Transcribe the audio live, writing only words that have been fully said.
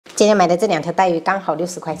今天买的这2条带鱼刚好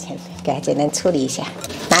60块钱，给它简单处理一下。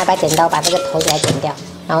拿一把剪刀把这个头给它剪掉，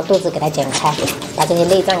然后肚子给它剪开，把这些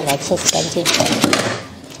内脏给它清洗干净。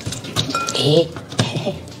嘿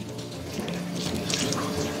嘿。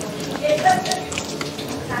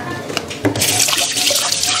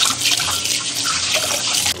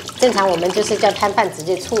正常我们就是叫摊贩直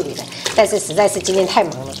接处理的，但是实在是今天太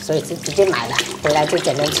忙了，所以是直接买了，回来就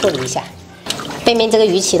简单处理一下。背面这个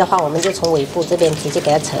鱼鳍的话，我们就从尾部这边直接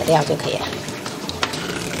给它扯掉就可以了。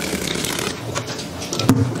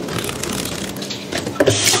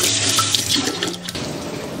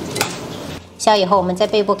削以后，我们在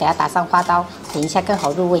背部给它打上花刀，点一下更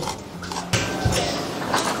好入味。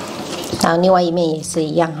然后另外一面也是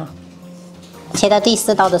一样哈，切到第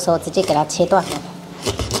4刀的时候，直接给它切断。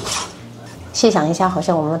细想一下，好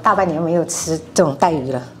像我们大半年没有吃这种带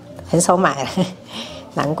鱼了，很少买了，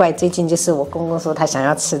难怪最近就是我公公说他想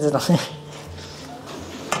要吃这种。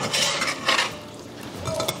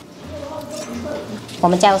我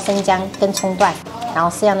们加入生姜跟葱段，然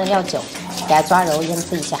后适量的料酒，给它抓揉腌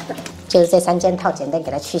制一下。就是这3件套简单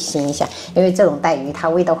给它去腥一下，因为这种带鱼它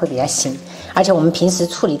味道会比较腥，而且我们平时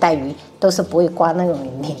处理带鱼都是不会刮那种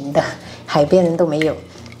鳞的，海边人都没有，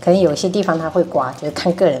可能有些地方它会刮，就是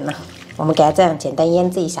看个人了。我们给它这样简单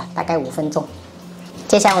腌制一下，大概5分钟。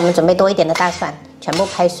接下来我们准备多一点的大蒜，全部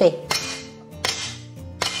拍碎，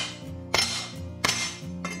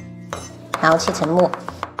然后切成末。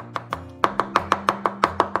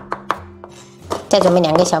再准备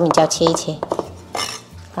2根小米椒切一切，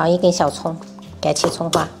然后1根小葱，给它切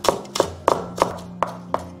葱花。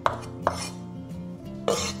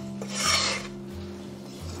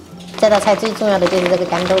这道菜最重要的就是这个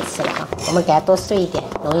干豆豉了哈，我们给它多碎一点，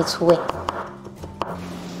容易出味。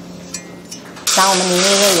然后我们淋一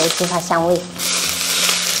热油，激发香味。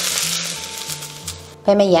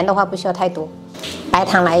朋友们，盐的话不需要太多，白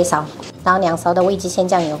糖来1勺，然后2勺的味极鲜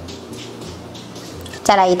酱油，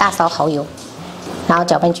再来1大勺蚝油，然后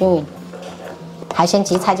搅拌均匀。海鲜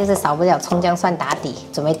焗菜就是少不了葱姜蒜打底，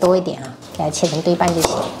准备多一点啊，给它切成对半就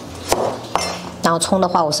行。然后葱的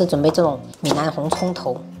话，我是准备这种闽南红葱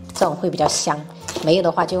头，这种会比较香。没有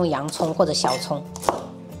的话就用洋葱或者小葱。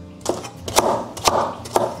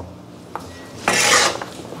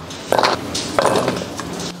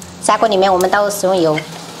砂锅里面我们倒入食用油，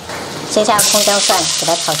先下葱姜蒜给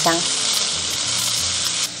它炒香。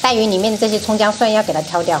带鱼里面的这些葱姜蒜要给它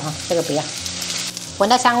挑掉哈，这个不要。闻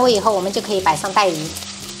到香味以后，我们就可以摆上带鱼，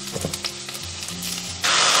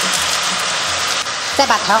再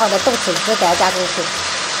把调好的豆豉汁给它加进去。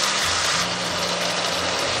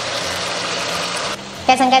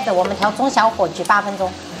盖上盖子，我们调中小火焗8分钟。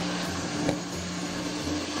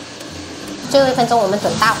最后1分钟我们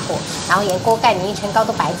准大火，然后沿锅盖淋一圈高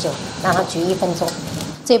度白酒，让它焗1分钟。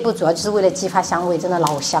这一步主要就是为了激发香味，真的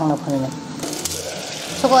老香了，朋友们。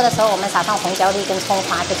出锅的时候，我们撒上红椒粒跟葱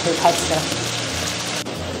花就可以开吃了。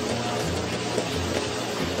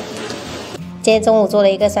今天中午做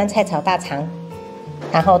了一个酸菜炒大肠，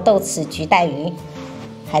然后豆豉焗带鱼，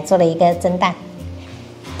还做了一个蒸蛋，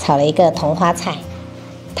炒了一个桐花菜。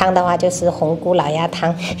汤的话就是红菇老鸭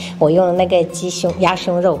汤，我用了那个鸭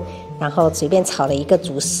胸肉，然后随便炒了一个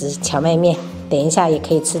主食荞麦面。等一下也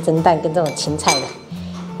可以吃蒸蛋跟这种芹菜的。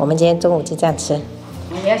我们今天中午就这样吃。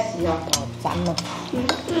你要洗哦，好脏哦。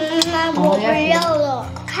我不要了，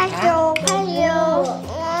开油开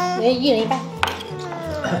油。一人一半。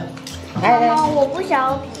妈妈，我不想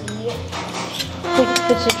要皮。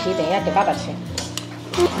不吃皮，等一下给爸爸吃。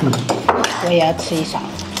我也要吃1勺。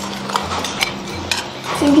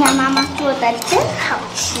今天妈妈做的真好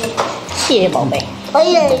吃。谢谢宝贝。我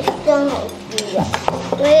也真好吃呀。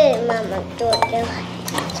对，妈妈做的真好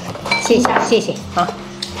吃。谢谢啊。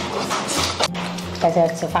在这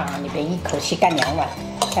吃饭啊，你别一口气干2碗，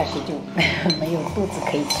下去就没有肚子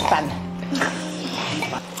可以吃饭了。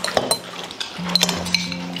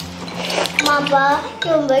爸爸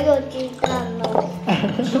有没有鸡蛋了？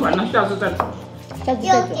吃完了，下次再煮。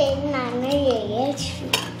要给奶奶爷爷吃。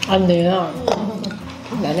啊，对啊，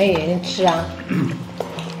奶奶爷爷吃啊。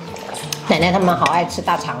奶奶他们好爱吃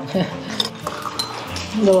大肠，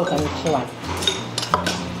肉可以吃完。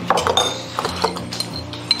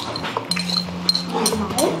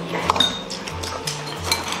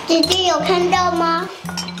姐姐有看到吗？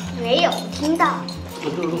没有听到。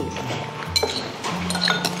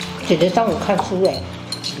姐姐上午看书哎。